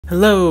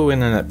Hello,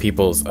 internet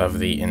peoples of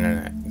the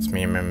internet. It's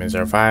me,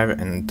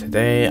 Memory05, and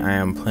today I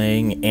am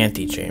playing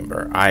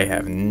Ante-chamber. I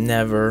have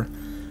never,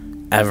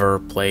 ever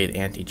played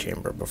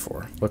Ante-chamber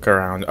before. Look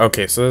around.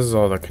 Okay, so this is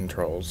all the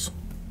controls.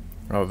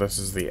 Oh, this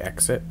is the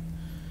exit.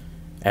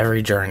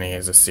 Every journey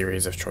is a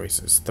series of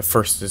choices. The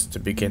first is to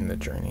begin the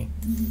journey.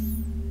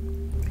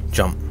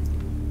 Jump.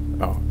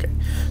 Oh, okay.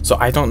 So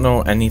I don't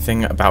know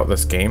anything about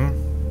this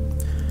game.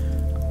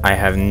 I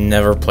have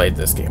never played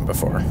this game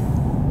before.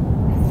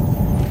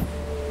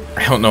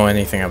 I don't know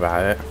anything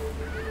about it.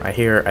 I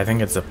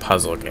think it's a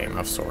puzzle game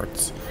of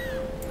sorts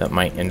that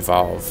might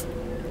involve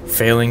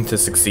failing to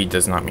succeed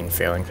does not mean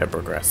failing to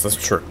progress. That's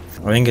true.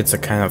 I think it's a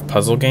kind of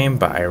puzzle game,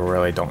 but I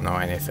really don't know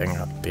anything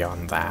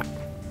beyond that.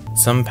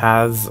 Some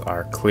paths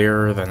are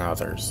clearer than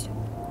others.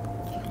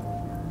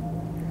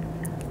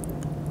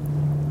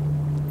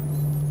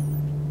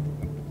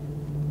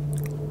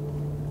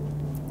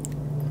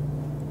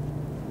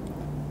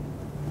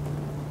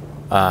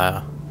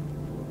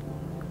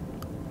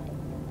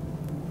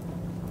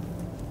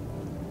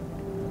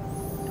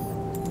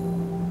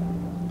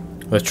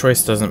 The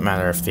choice doesn't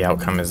matter if the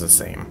outcome is the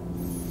same.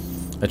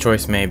 The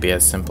choice may be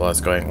as simple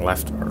as going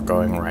left or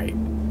going right.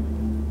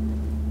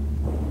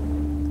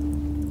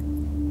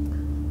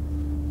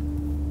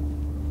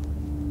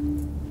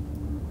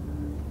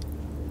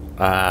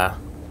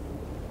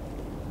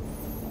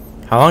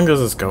 How long does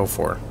this go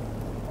for?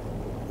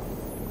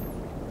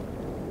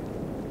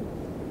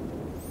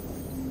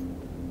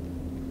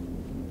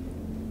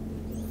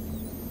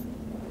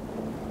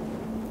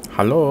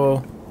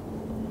 Hello?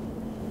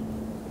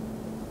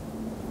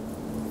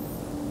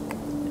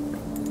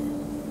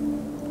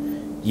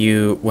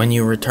 When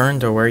you return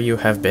to where you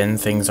have been,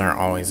 things aren't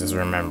always as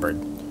remembered.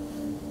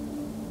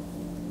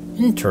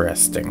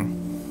 Interesting.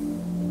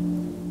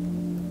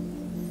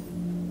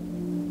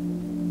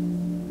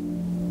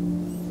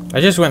 I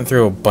just went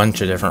through a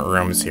bunch of different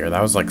rooms here.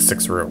 That was like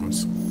 6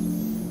 rooms.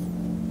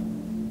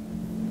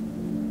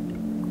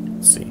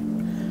 Let's see.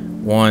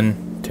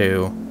 1,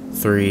 2,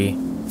 3,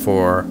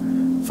 4,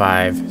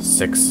 5,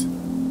 6.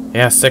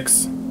 Yeah,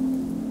 6.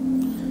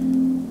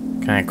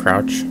 Can I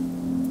crouch?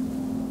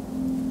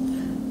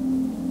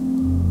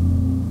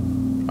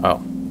 Oh.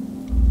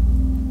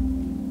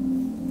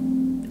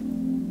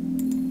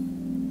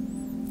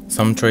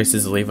 Some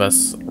choices leave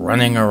us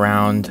running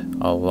around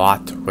a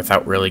lot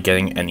without really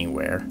getting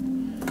anywhere.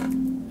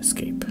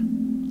 Escape.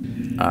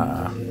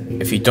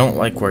 If you don't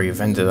like where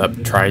you've ended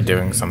up, try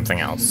doing something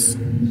else.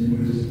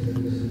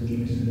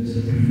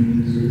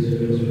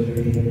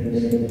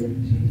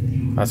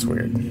 That's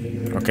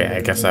weird. Okay,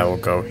 I guess I will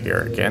go here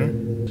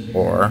again.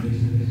 Or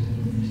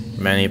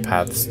many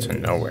paths to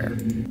nowhere.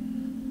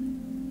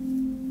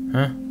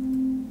 Huh?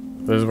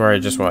 This is where I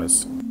just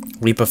was.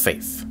 Leap of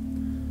faith.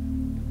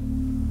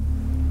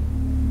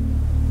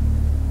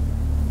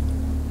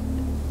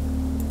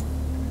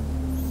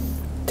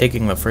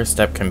 Taking the first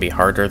step can be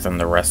harder than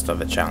the rest of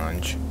the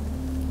challenge.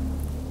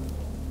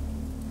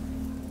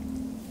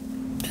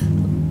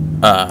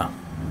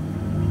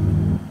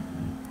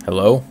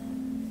 Hello?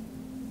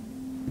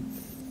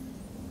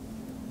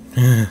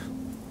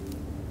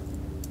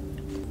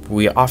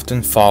 We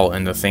often fall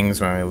into things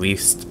when we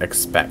least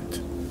expect.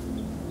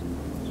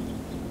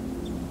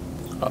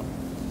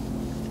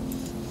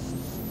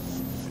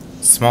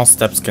 Small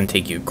steps can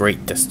take you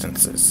great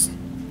distances.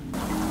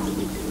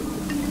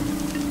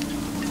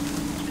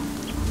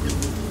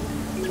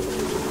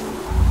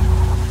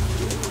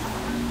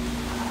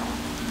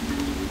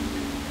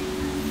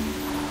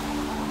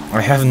 I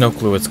have no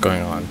clue what's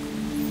going on.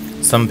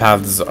 Some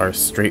paths are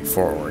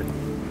straightforward.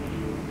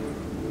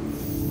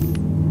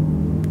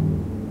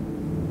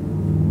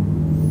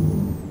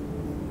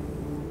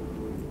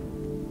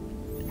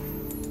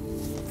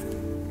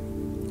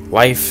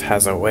 Life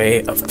has a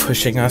way of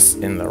pushing us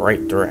in the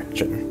right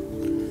direction.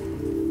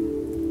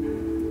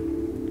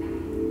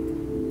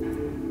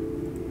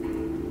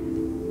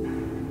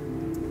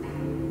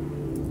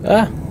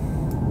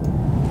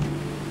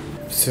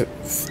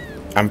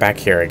 I'm back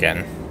here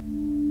again.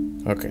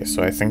 Okay,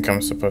 so I think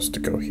I'm supposed to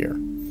go here.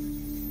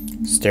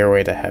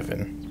 Stairway to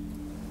heaven.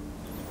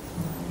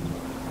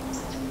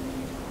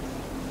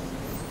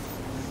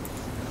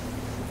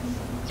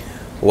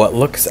 What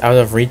looks out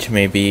of reach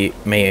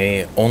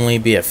may only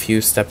be a few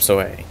steps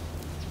away.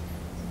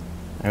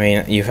 I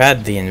mean, you've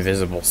had the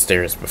invisible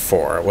stairs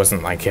before. It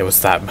wasn't like it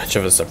was that much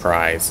of a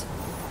surprise.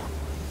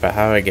 But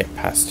how do I get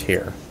past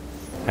here?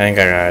 I think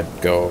I gotta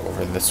go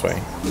over this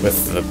way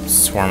with the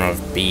swarm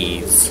of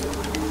bees.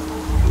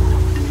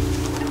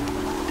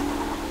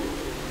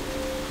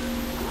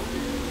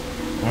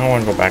 I don't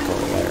want to go back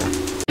over there.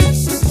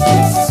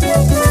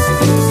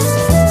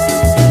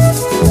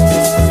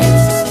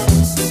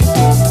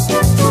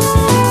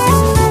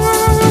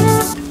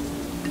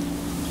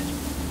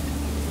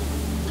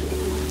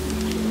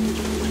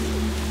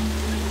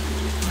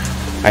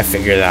 I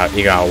figured out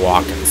you gotta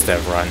walk instead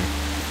of run.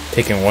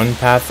 Taking one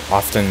path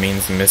often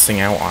means missing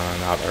out on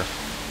another.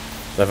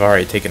 I've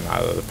already taken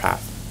that other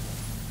path.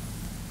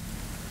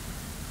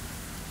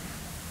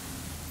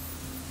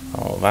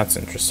 Oh, that's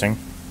interesting.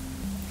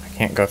 I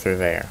can't go through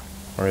there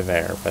or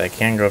there, but I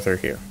can go through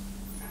here.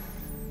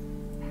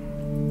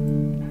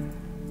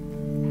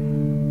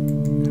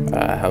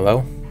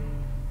 Hello?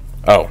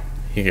 Oh,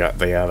 you got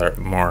the other,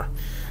 more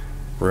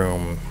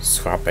room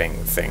swapping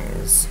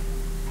things.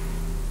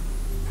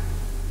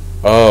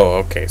 Oh,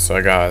 okay,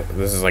 so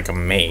this is like a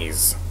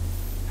maze.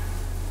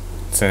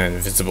 It's an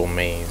invisible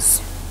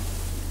maze.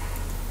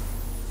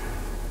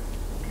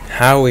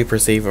 How we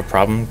perceive a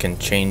problem can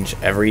change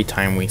every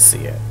time we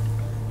see it.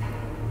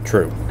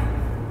 True.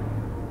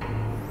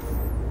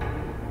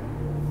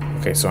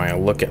 Okay, so when I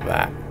look at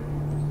that,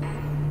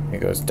 it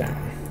goes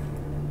down.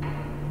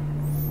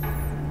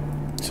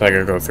 So I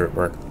gotta go through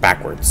it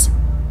backwards.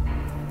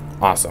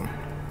 Awesome.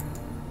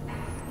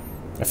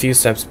 A few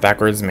steps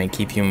backwards may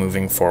keep you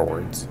moving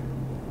forwards.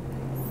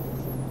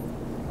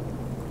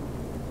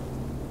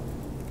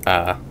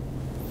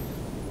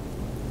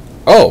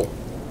 Oh!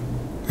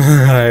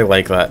 I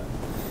like that.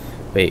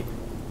 Wait.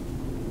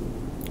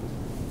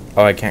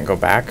 Oh, I can't go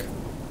back?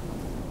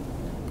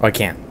 Oh, I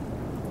can't.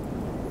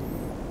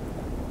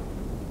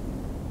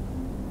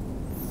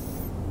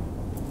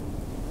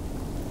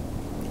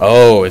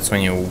 Oh, it's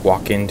when you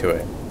walk into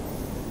it.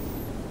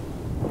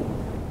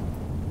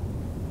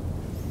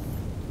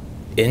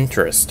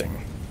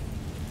 Interesting.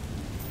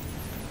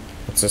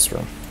 What's this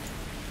room?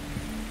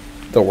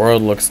 The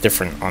world looks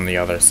different on the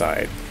other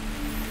side.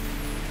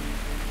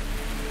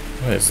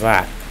 What is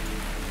that?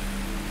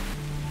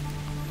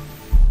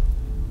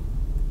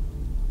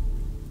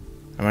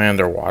 Am I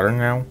underwater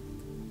now?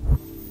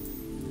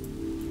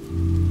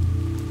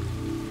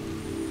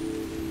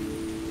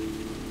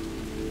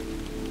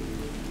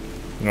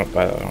 Nope,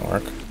 that doesn't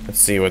work. Let's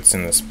see what's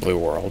in this blue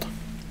world.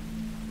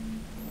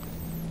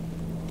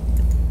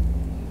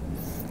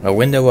 A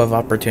window of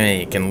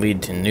opportunity can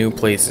lead to new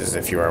places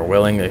if you are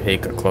willing to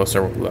take a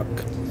closer look.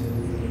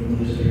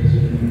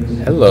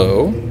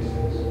 Hello.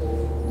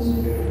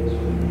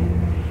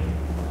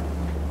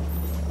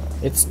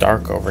 It's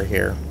dark over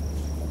here.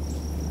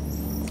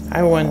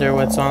 I wonder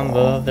what's on the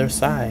other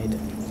side.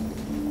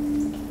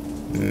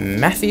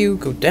 Matthew,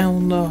 go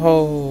down the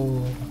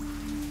hole.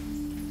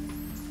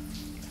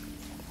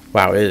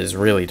 Wow, it is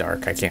really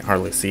dark. I can't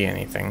hardly see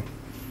anything.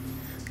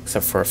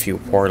 Except for a few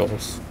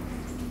portals.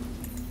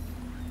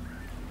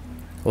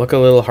 Look a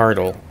little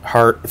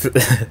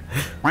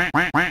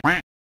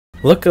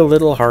Look a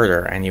little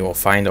harder and you will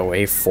find a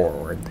way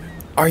forward.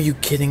 Are you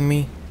kidding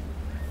me?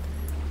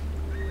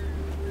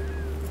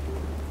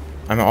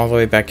 I'm all the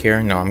way back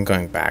here? No, I'm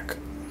going back.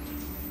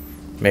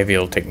 Maybe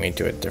it'll take me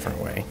to a different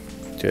way.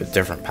 To a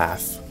different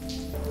path.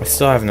 I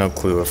still have no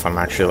clue if I'm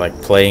actually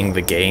like playing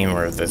the game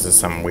or if this is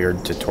some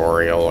weird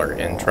tutorial or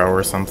intro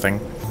or something.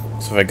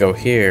 So if I go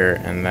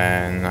here and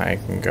then I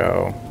can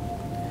go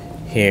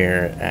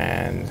here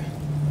and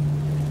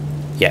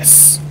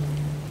yes.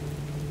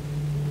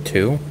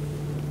 2?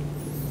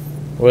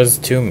 What does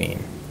 2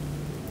 mean?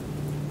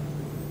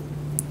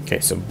 Okay,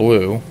 so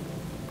blue.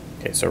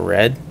 Okay, so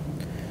red,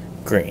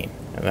 green.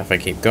 And if I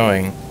keep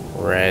going,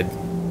 red,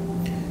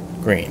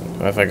 green.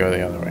 What if I go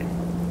the other way?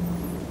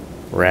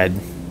 Red,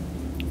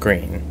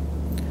 green,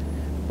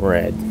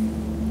 red,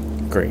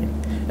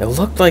 green. It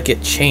looked like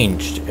it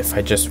changed if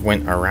I just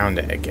went around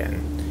it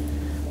again.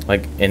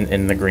 Like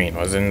in the green.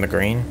 Was it in the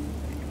green?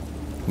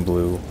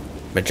 Blue,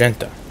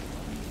 magenta.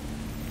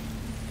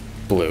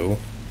 Blue,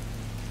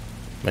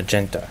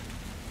 magenta.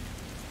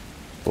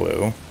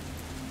 Blue,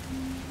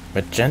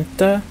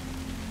 magenta?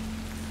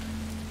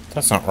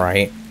 That's not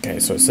right. Okay,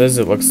 so it says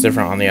it looks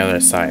different on the other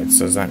side.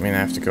 So does that mean I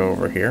have to go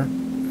over here?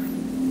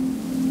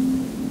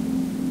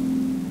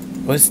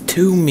 What does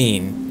 2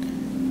 mean?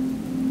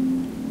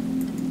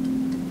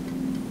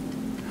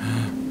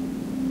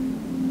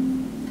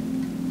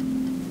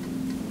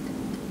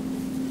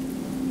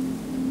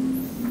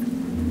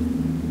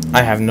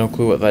 I have no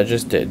clue what that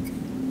just did.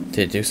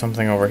 Did it do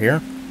something over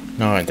here?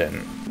 No, it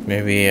didn't.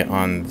 Maybe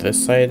on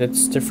this side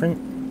it's different?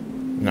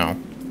 No.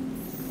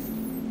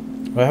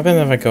 What happens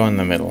if I go in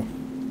the middle?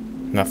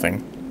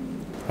 Nothing.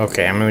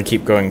 Okay, I'm gonna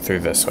keep going through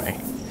this way.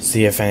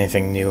 See if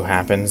anything new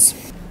happens.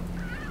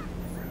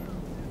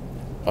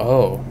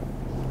 Oh.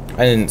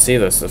 I didn't see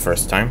this the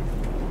first time.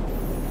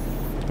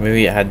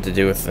 Maybe it had to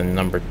do with the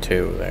number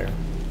 2 there.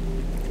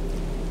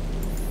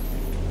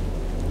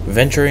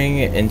 Venturing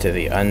into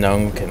the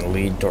unknown can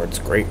lead towards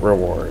great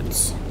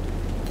rewards.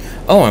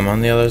 Oh, I'm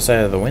on the other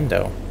side of the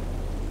window.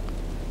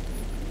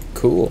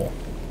 Cool.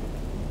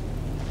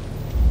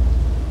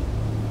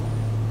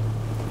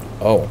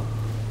 Oh.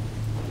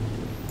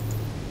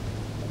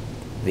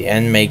 The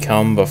end may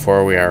come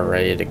before we are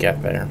ready to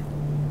get there.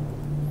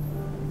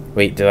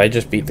 Wait, did I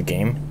just beat the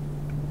game?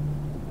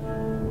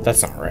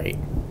 That's not right.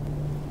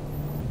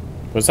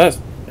 Was that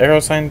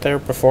arrow sign there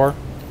before?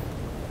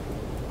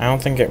 I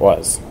don't think it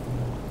was.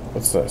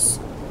 What's this?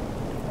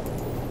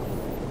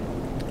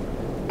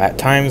 At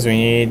times we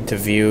need to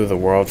view the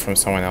world from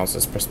someone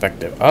else's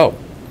perspective. Oh.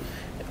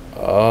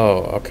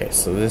 Oh, okay,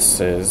 so this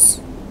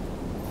is...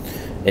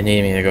 It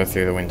needed me to go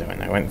through the window,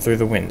 and I went through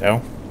the window.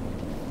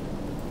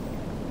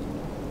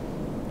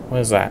 What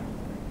is that?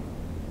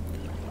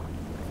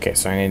 Okay,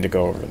 so I need to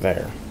go over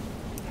there.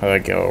 How do I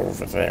go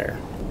over there?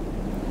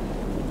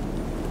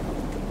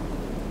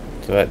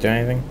 Did that do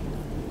anything?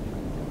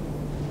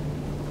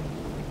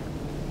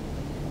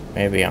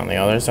 Maybe on the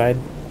other side?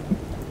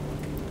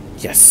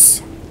 Yes!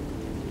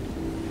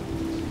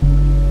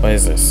 What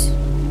is this?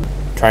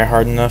 Try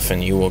hard enough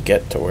and you will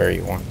get to where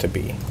you want to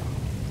be.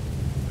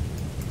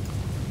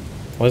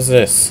 What is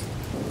this?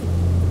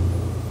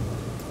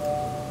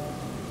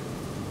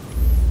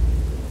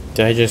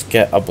 Did I just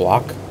get a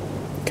block?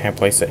 Can I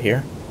place it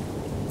here?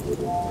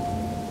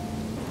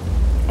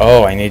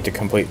 Oh, I need to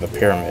complete the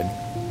pyramid.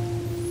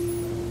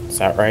 Is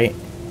that right?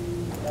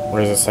 Or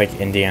is this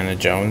like Indiana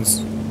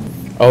Jones?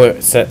 Oh,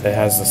 it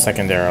has the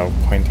second arrow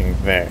pointing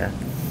there.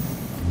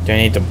 Do I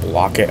need to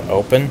block it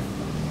open?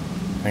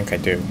 I think I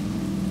do.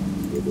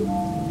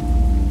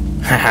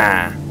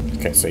 Haha!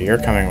 Okay, so you're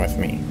coming with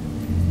me.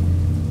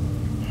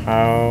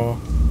 How...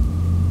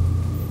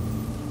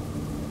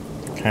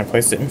 Can I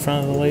place it in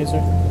front of the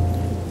laser?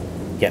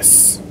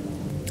 Yes.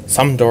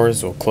 Some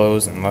doors will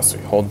close unless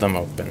we hold them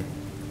open.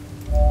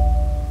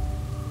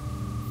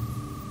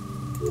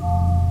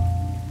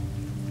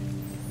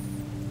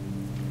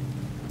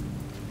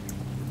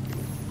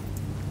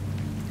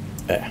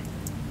 There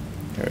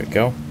we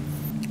go.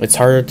 It's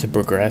harder to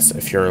progress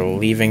if you're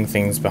leaving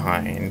things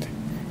behind.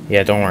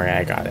 Yeah, don't worry,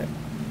 I got it.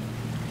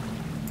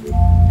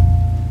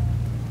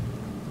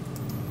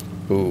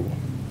 Ooh.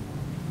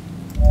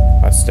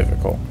 That's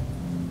difficult.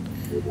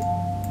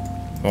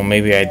 Well,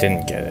 maybe I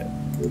didn't get it.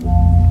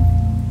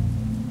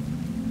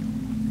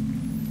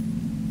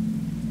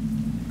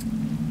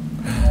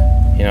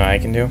 You know what I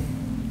can do?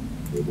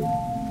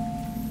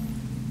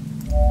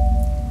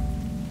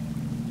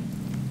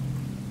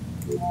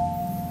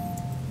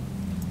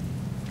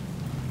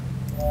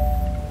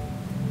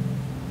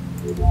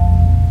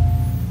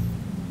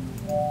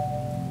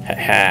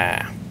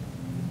 Haha.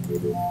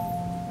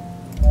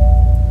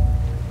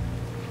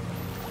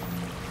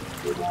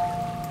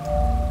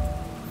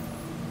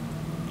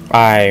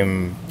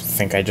 I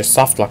think I just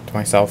soft locked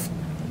myself.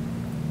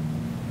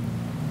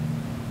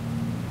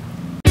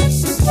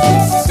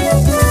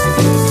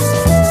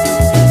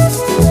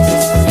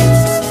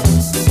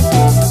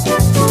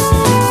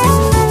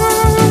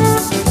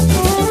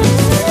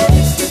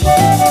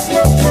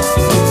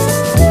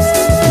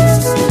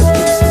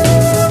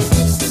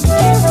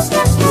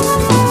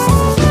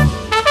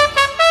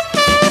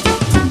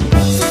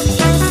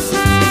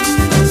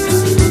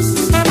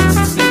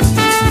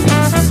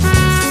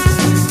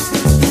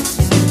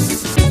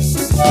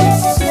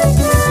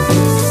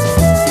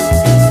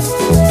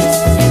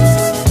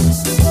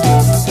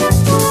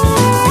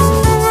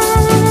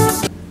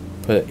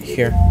 Put it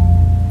here.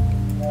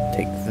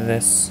 Take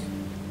this.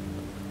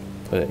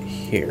 Put it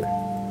here.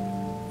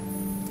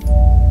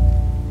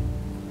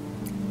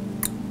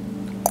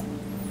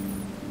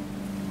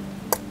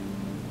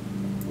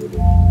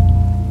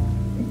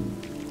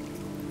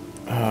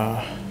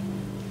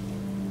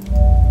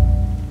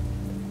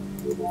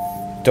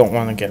 Don't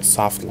want to get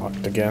soft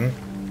locked again.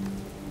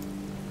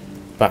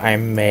 But I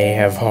may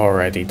have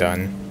already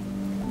done.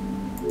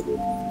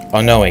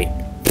 Oh no, wait.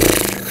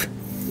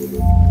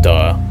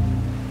 Duh.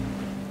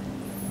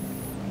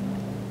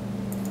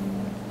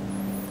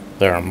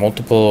 There are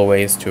multiple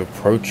ways to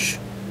approach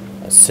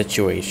a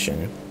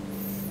situation.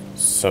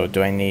 So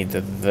do I need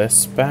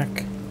this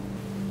back?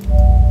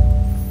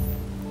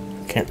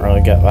 Can't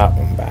really get that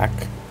one back,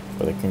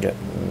 but I can get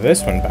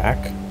this one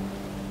back.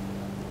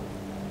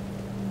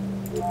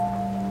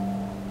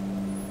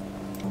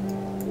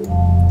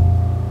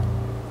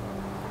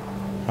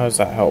 How does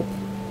that help?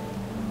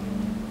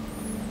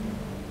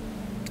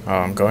 Oh,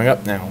 I'm going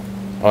up now.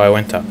 Oh, I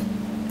went up.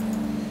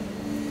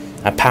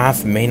 A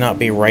path may not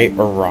be right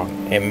or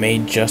wrong. It may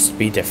just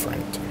be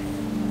different.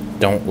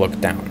 Don't look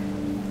down.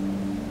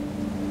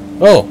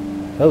 Oh,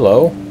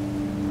 hello.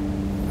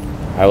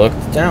 I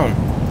looked down.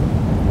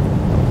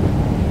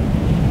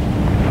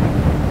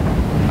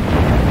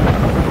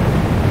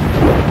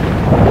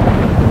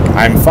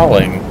 I'm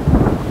falling.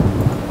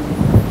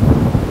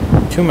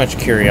 Too much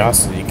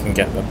curiosity can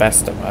get the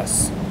best of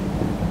us.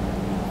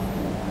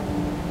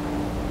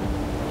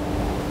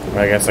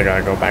 I guess I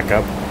gotta go back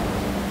up.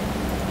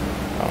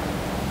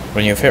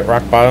 When you've hit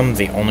rock bottom,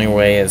 the only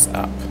way is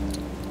up.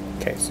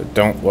 Okay, so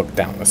don't look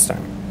down this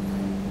time.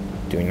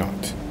 Do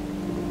not.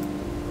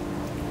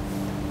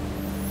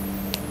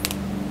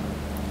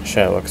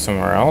 Should I look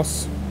somewhere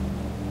else?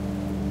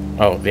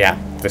 Oh, yeah,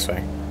 this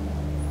way.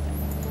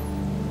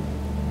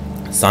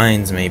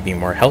 Signs may be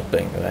more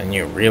helping than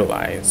you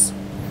realize.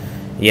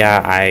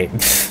 Yeah,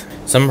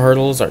 some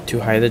hurdles are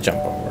too high to jump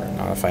over.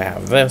 Not if I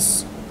have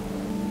this.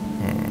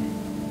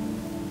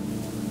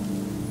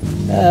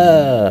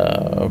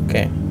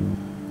 Okay.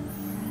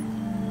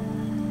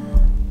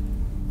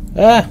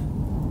 Ah!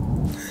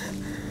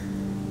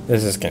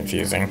 This is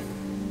confusing.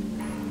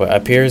 What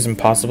appears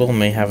impossible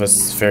may have a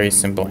very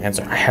simple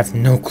answer. I have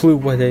no clue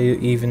what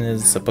it even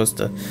is supposed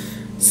to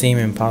seem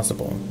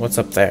impossible. What's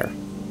up there?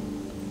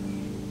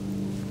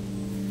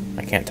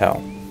 I can't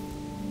tell.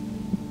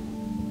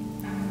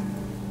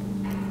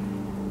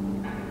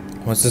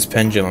 What's this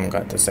pendulum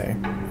got to say?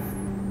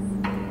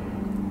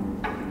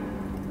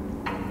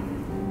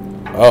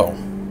 Oh.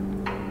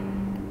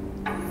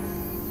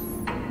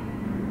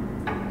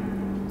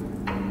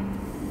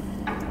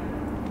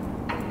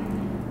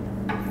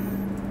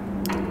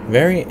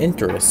 Very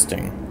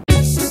interesting.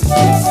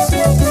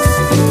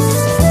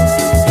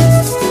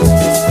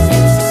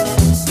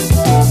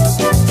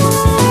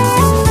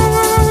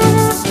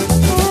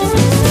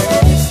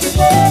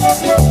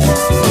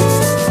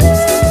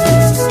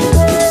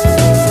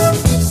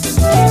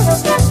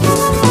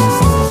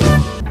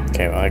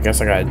 Okay, well, I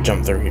guess I gotta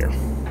jump through here.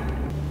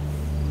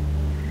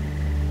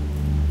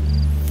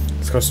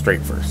 Let's go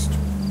straight first.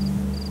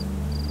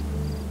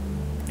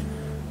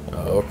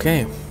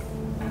 Okay.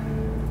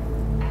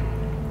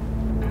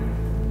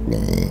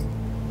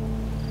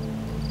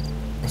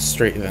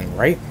 Straight then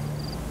right.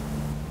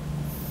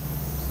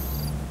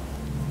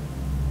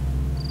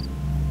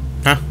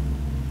 Huh.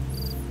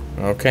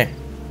 Okay.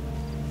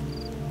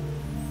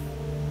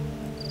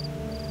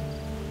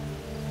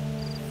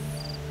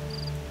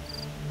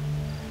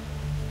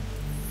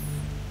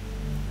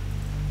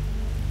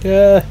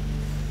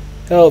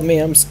 Help me,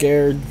 I'm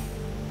scared.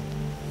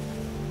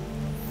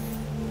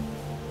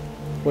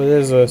 What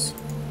is this?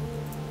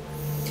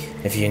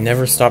 If you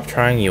never stop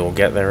trying, you will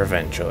get there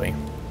eventually.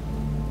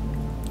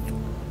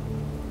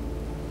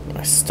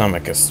 My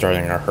stomach is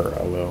starting to hurt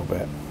a little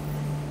bit.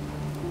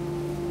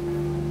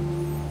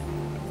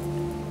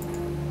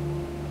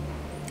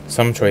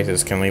 Some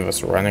choices can leave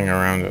us running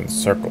around in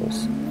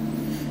circles.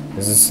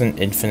 Is this an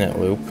infinite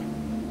loop?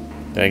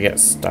 Did I get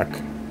stuck?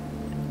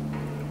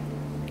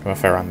 What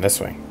if I run this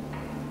way?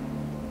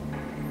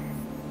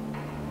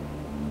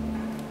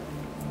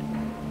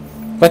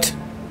 What?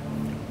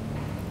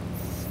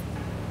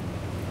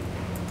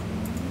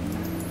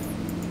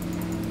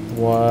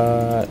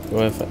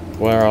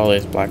 What are all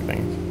these black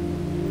things?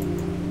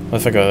 What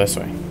if I go this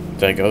way?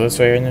 Did I go this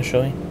way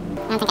initially?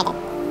 I don't think I did.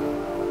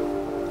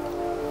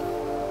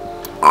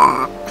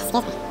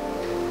 Excuse me.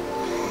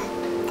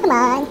 Come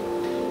on.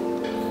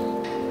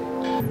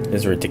 This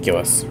is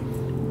ridiculous.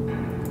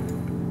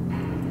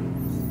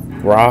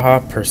 Raw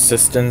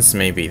persistence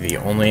may be the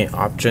only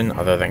option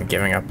other than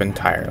giving up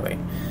entirely.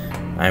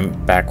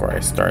 I'm back where I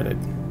started.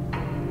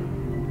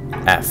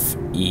 F-E-L-I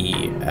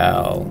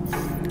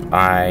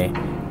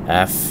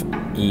F-E-L-I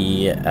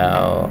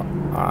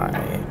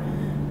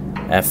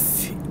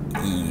F-E-L-I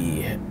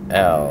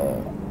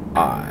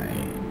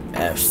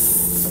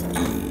F-E-L-I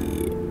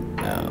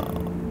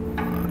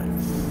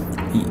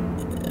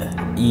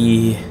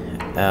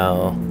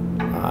E-L-I-F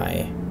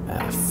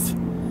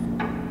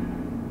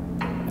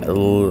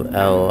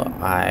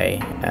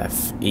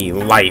L-L-I-F-E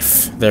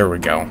Life. There we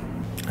go.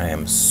 I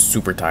am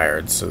super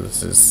tired, so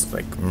this is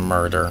like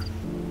murder.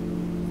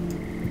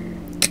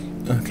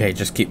 Okay,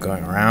 just keep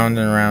going around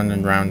and round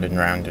and round and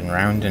round and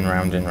round and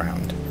round and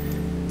round.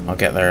 I'll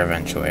get there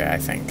eventually, I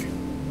think.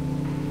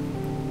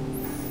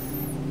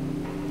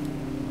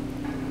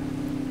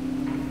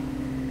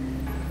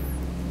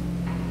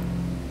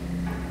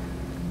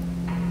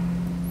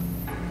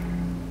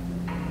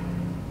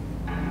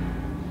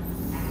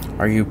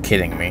 Are you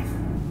kidding me?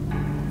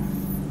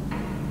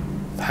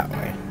 That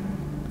way.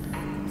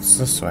 It's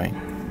this way.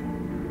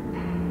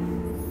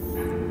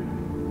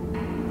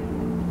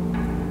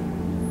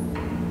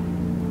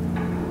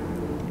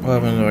 What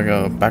happens if I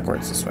go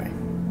backwards this way?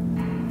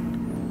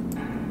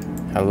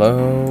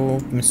 Hello,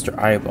 Mr.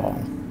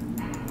 Eyeball.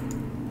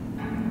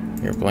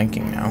 You're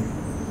blinking now.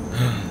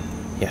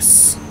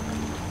 Yes.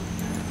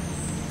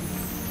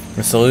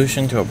 The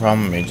solution to a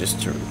problem may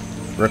just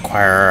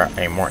require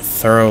a more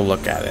thorough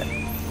look at it.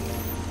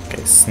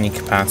 Okay,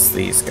 sneak past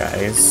these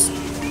guys.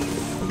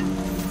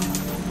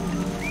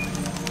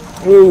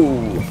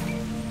 Ooh!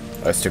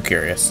 I was too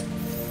curious.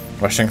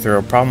 Rushing through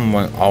a problem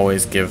won't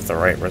always give the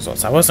right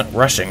results. I wasn't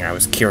rushing, I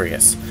was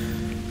curious.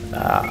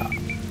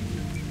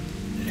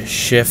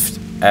 Shift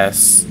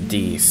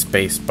SD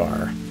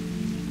spacebar.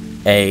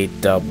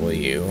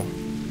 AW.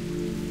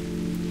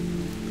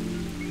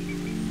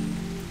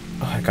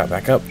 Oh, I got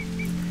back up.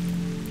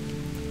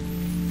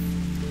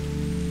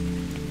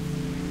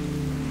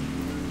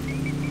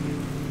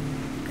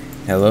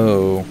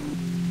 Hello.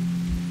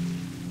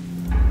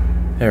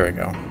 There we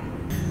go.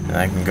 And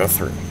I can go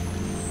through.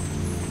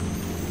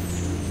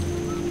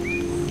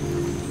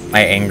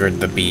 I angered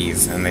the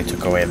bees, and they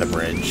took away the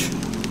bridge.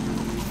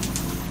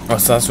 Oh,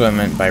 so that's what I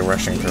meant by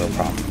rushing through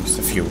problems.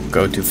 If you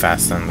go too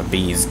fast, then the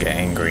bees get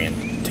angry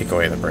and take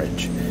away the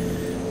bridge.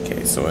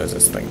 Okay, so what is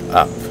this thing?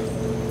 Up.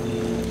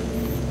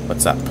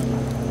 What's up?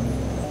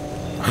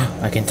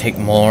 I can take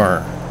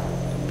more.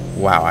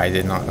 Wow, I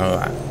did not know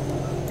that.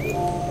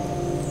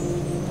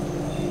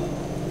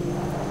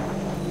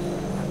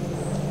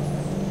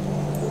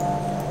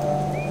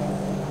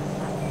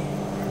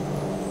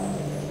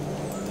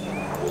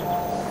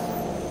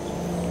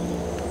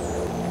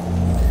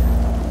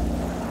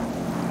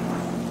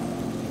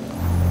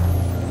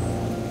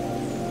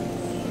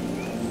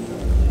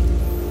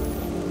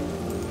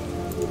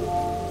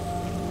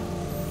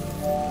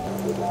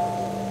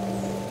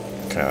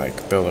 Can I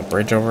like build a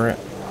bridge over it?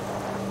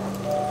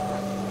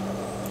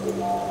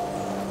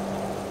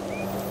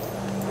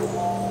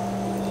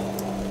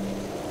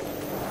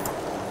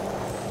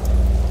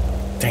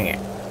 Dang it.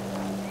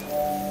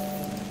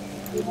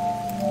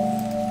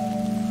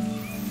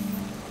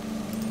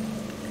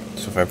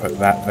 So if I put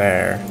that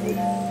there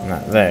and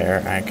that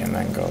there, I can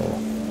then go,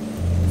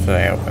 if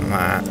I open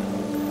that,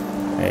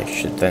 I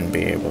should then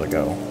be able to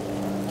go.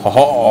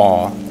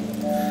 Ha-ha!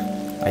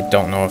 I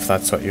don't know if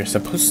that's what you're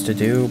supposed to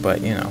do,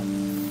 but you know.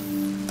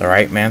 The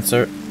right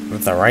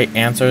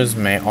answers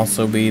may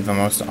also be the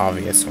most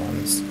obvious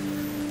ones.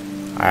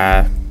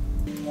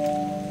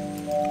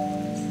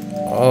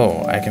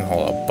 Oh, I can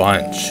hold a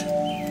bunch.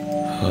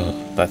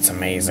 That's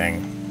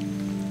amazing.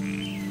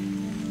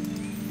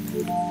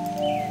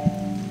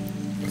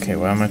 Okay,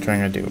 what am I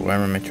trying to do? Where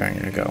am I trying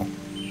to go?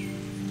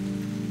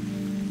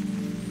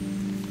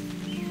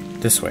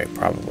 This way,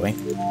 probably.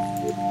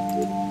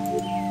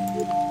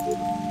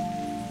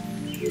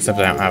 Except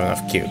I don't have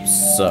enough cubes,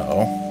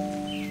 so...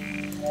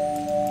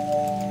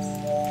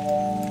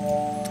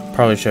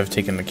 Probably should have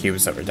taken the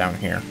cubes that were down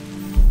here.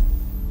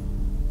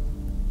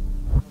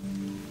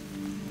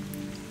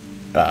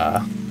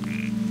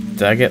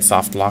 Did I get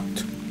soft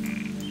locked?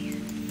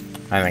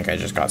 I think I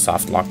just got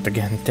soft locked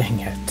again. Dang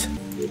it.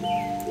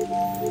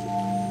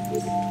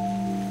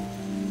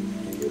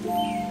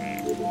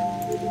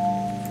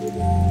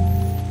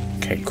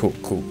 Okay,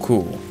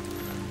 cool.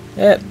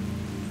 Yep.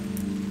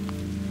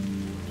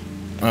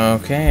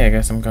 Okay, I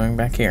guess I'm going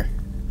back here.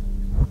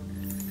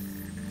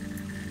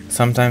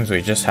 Sometimes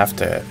we just have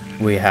to...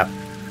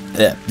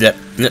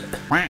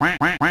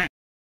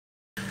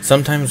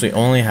 Sometimes we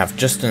only have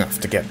just enough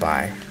to get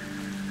by.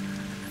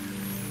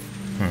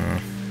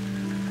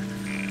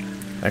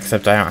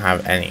 Except I don't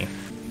have any.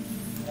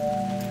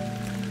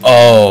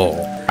 Oh,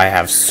 I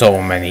have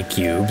so many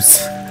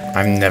cubes.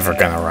 I'm never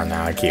gonna run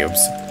out of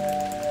cubes.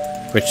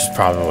 Which is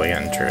probably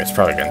untrue. It's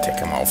probably gonna take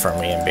them all from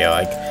me and be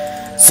like,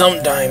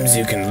 sometimes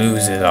you can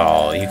lose it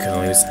all. You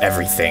can lose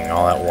everything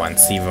all at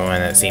once, even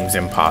when it seems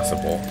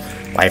impossible.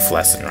 Life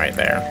lesson right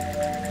there.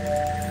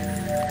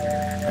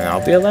 And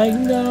I'll be like,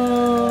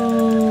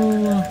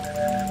 no!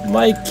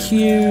 My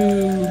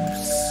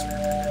cubes!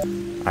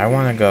 I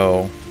wanna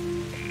go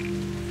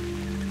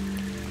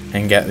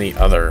and get the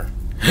other.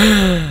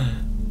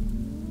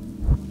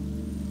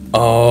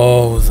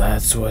 Oh,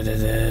 that's what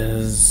it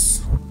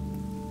is.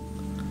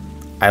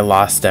 I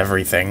lost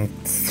everything.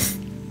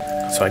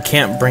 So I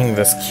can't bring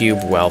this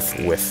cube wealth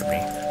with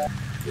me.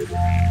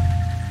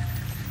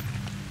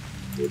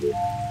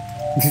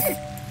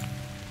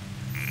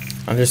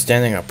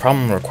 Understanding a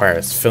problem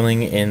requires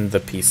filling in the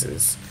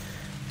pieces.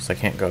 So I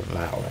can't go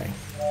that way.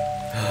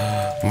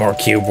 More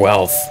cube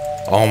wealth.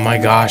 Oh my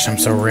gosh, I'm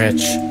so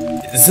rich.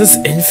 Is this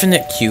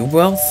infinite cube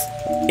wealth?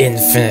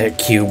 Infinite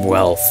cube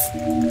wealth.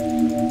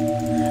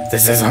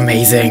 This is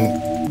amazing.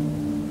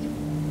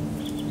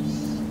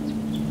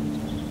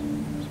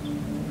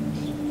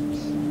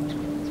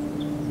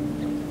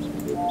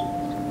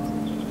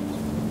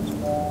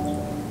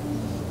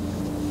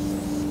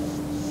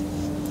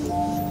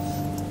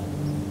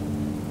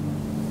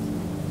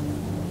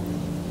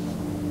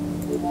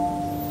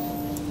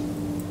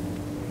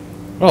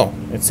 Oh,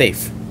 it's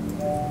safe.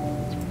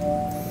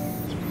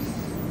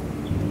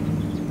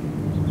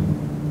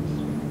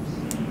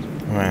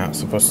 Am I not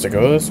supposed to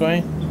go this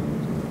way?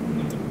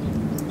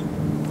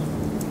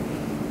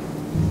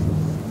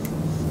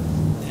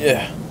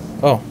 Yeah.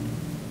 Oh.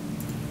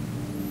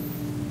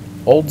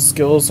 Old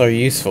skills are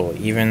useful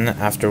even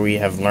after we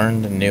have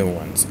learned new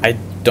ones. I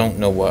don't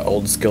know what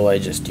old skill I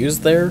just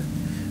used there,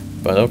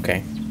 but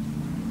okay.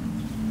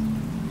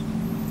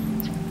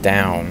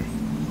 Down.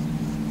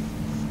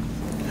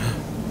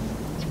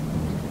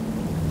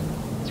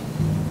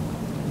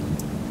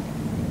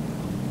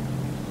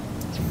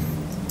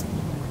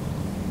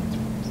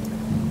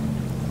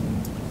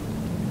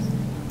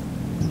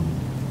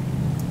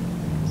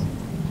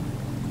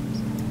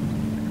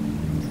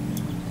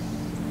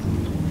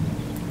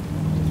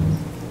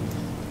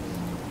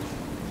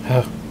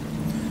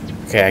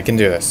 Okay, I can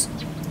do this.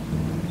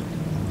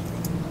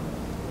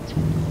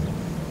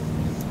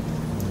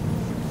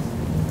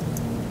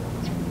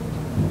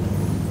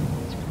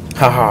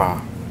 Haha.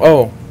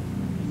 Oh.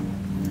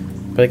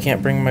 But I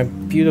can't bring my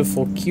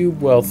beautiful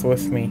cube wealth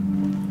with me.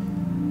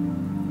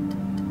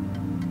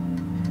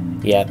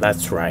 Yeah,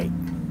 that's right.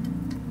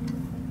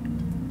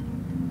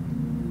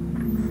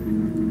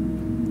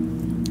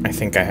 I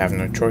think I have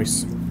no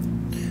choice.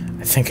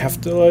 I think I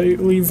have to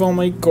leave all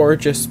my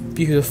gorgeous,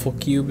 beautiful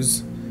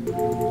cubes.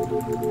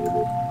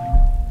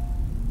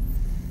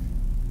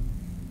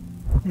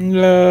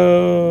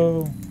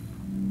 No.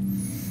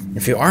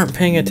 If you aren't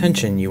paying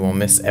attention, you will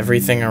miss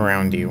everything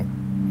around you.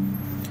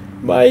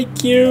 My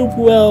cube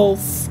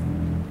wealth.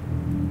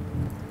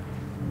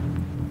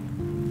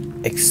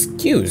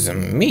 Excuse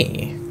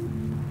me.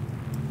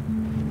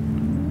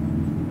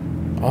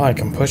 Oh, I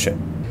can push it.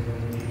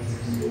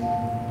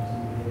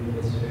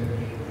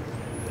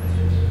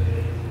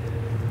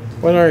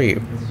 What are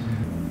you?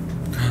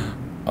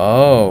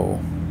 Oh.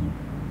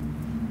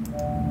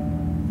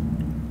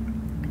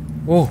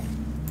 Ooh.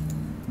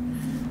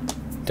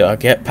 To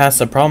get past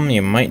the problem,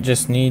 you might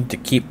just need to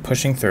keep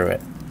pushing through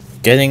it.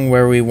 Getting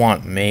where we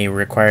want may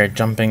require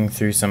jumping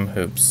through some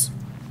hoops.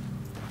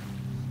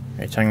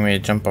 Are you telling me to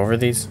jump over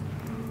these?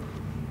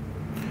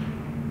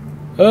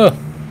 Oh!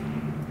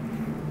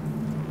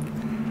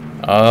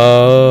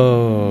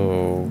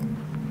 Oh!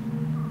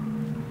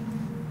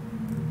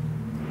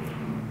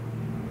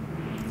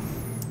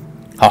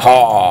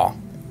 Ha-ha!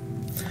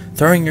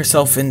 Throwing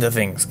yourself into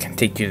things can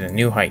take you to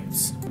new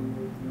heights.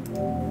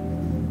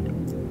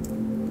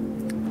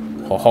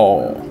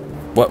 Ho-ho.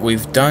 What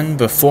we've done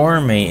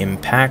before may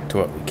impact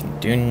what we can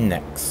do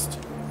next.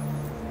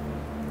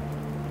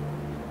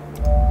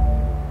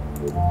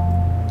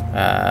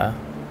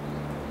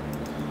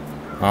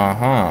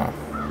 Uh-huh.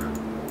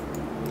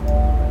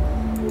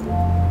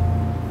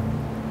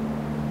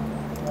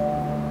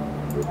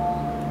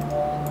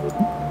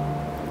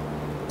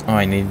 Oh,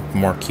 I need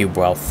more cube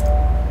wealth.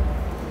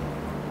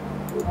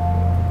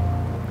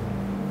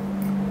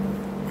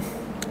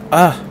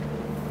 Ah!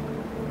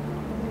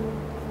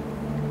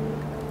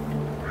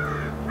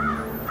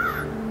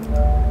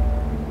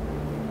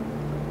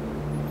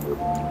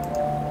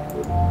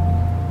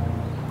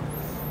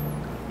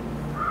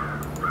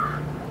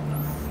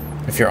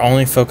 If you're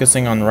only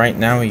focusing on right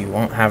now, you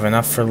won't have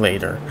enough for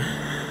later.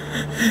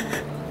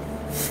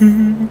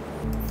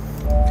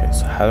 Okay,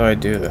 so how do I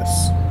do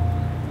this?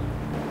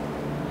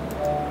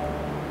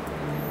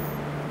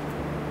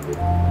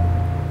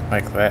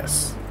 Like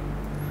this.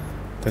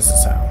 This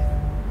is how.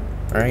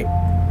 Right?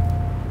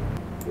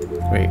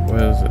 Wait,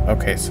 what is it?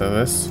 Okay, so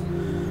this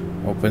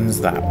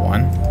opens that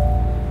one.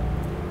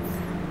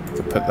 You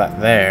could put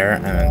that there,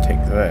 and then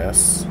take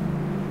this.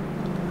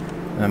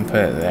 And then put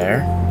it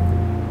there.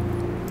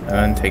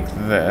 And then take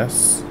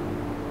this.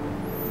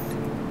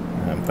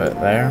 And then put it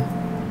there.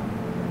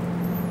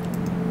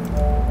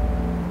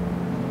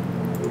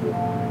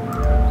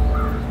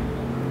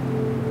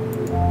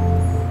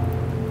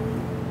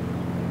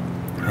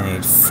 I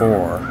need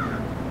 4.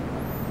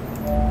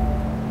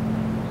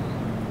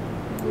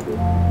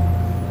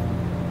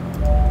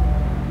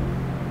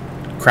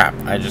 Crap,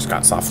 I just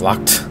got soft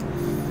locked.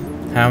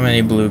 How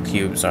many blue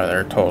cubes are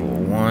there total?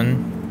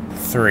 1,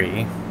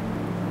 3.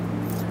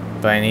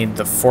 But I need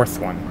the 4th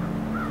one.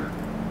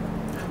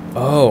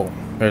 Oh,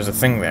 there's a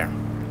thing there.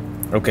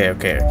 Okay.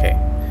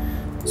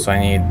 So I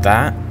need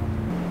that.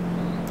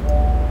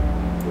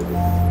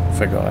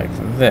 If I go like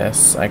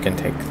this, I can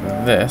take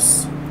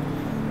this.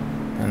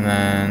 And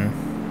then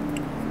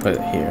put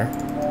it here.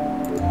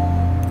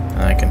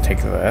 And I can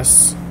take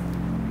this.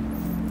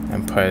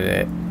 And put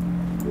it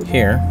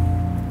here.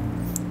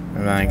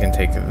 And then I can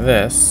take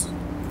this.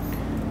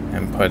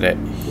 And put it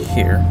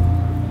here.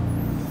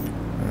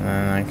 And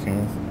then I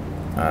can...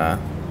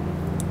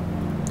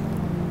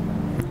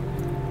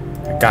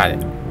 I got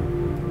it.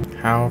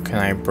 How can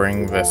I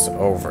bring this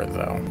over,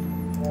 though?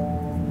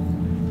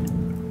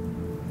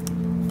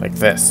 Like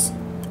this.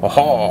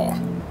 Oh-ho!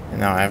 And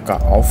now I've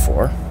got all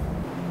 4.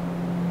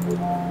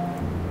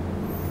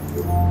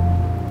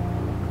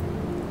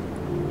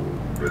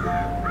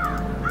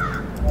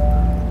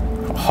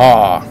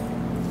 Ha!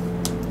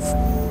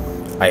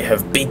 I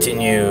have beaten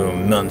you,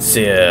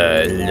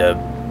 Monsieur le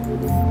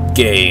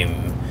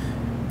Game.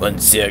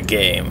 Monsieur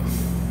Game.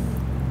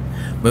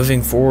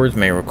 Moving forward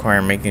may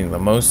require making the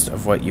most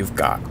of what you've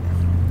got.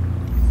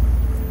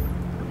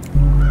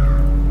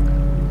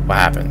 What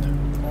happened?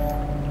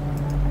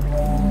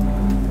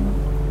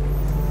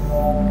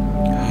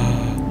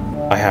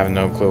 I have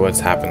no clue what's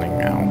happening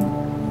now.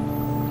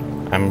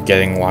 I'm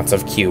getting lots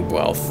of cube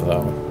wealth,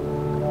 though.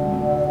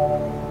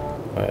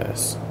 What is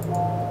this?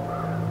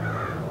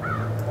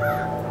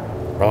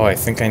 Oh, I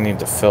think I need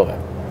to fill it.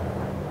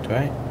 Do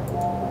I?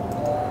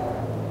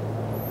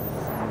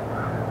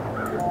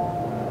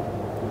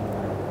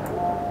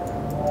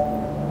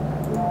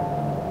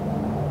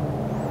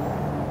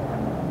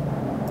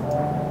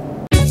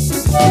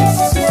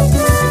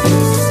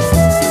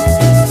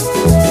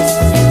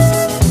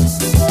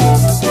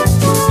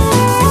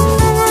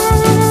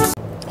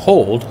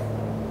 Hold?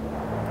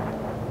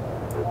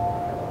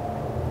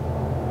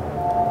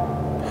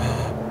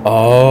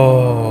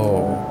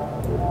 Oh.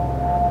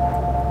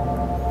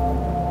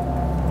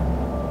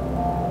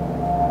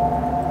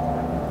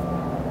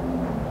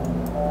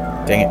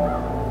 Dang it.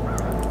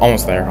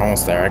 Almost there.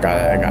 I got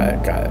it.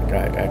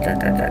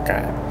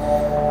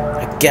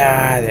 I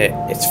got it.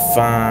 It's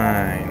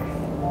fine.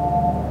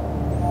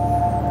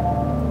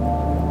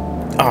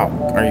 Oh,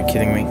 are you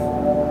kidding me?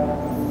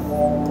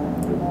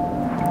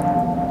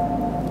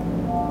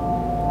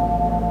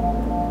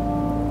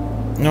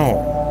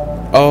 No.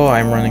 Oh,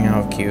 I'm running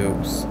out of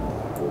cubes.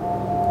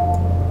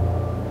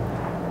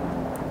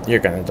 You're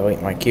gonna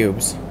delete my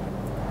cubes.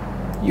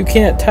 You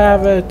can't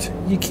have it.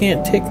 You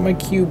can't take my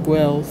cube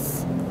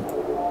wealth.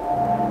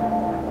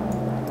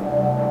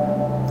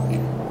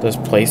 Does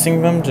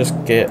placing them just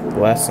get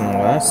less and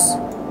less?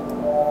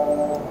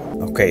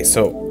 Okay,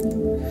 so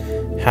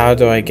how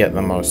do I get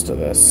the most of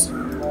this?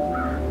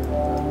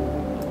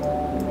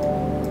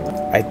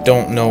 I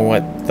don't know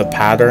what the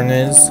pattern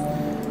is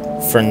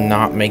for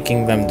not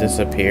making them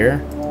disappear,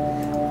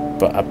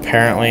 but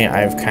apparently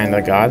I've kind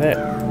of got it.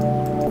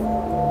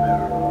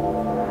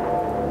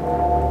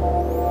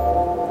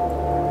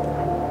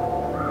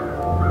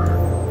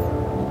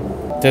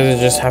 Does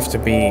it just have to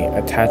be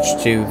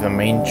attached to the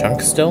main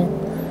chunk still?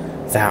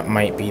 That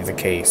might be the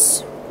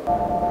case.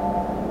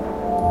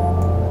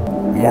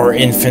 More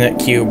infinite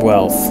cube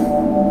wealth.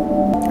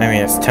 I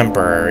mean, it's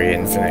temporary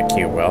infinite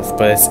cube wealth,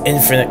 but it's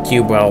infinite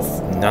cube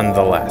wealth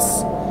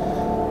nonetheless.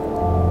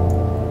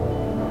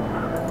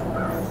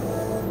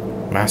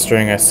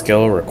 Mastering a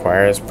skill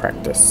requires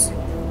practice.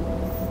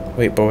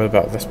 Wait, but what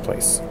about this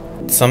place?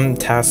 Some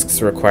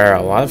tasks require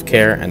a lot of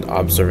care and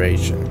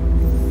observation.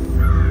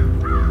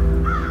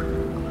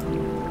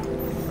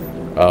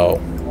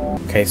 Oh.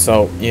 Okay,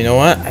 so, you know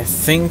what? I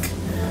think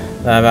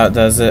that about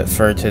does it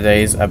for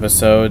today's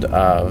episode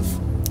of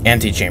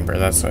Ante-chamber.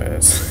 That's what it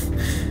is.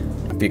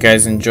 Hope you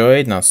guys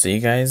enjoyed, and I'll see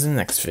you guys in the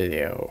next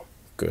video.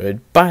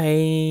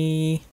 Goodbye!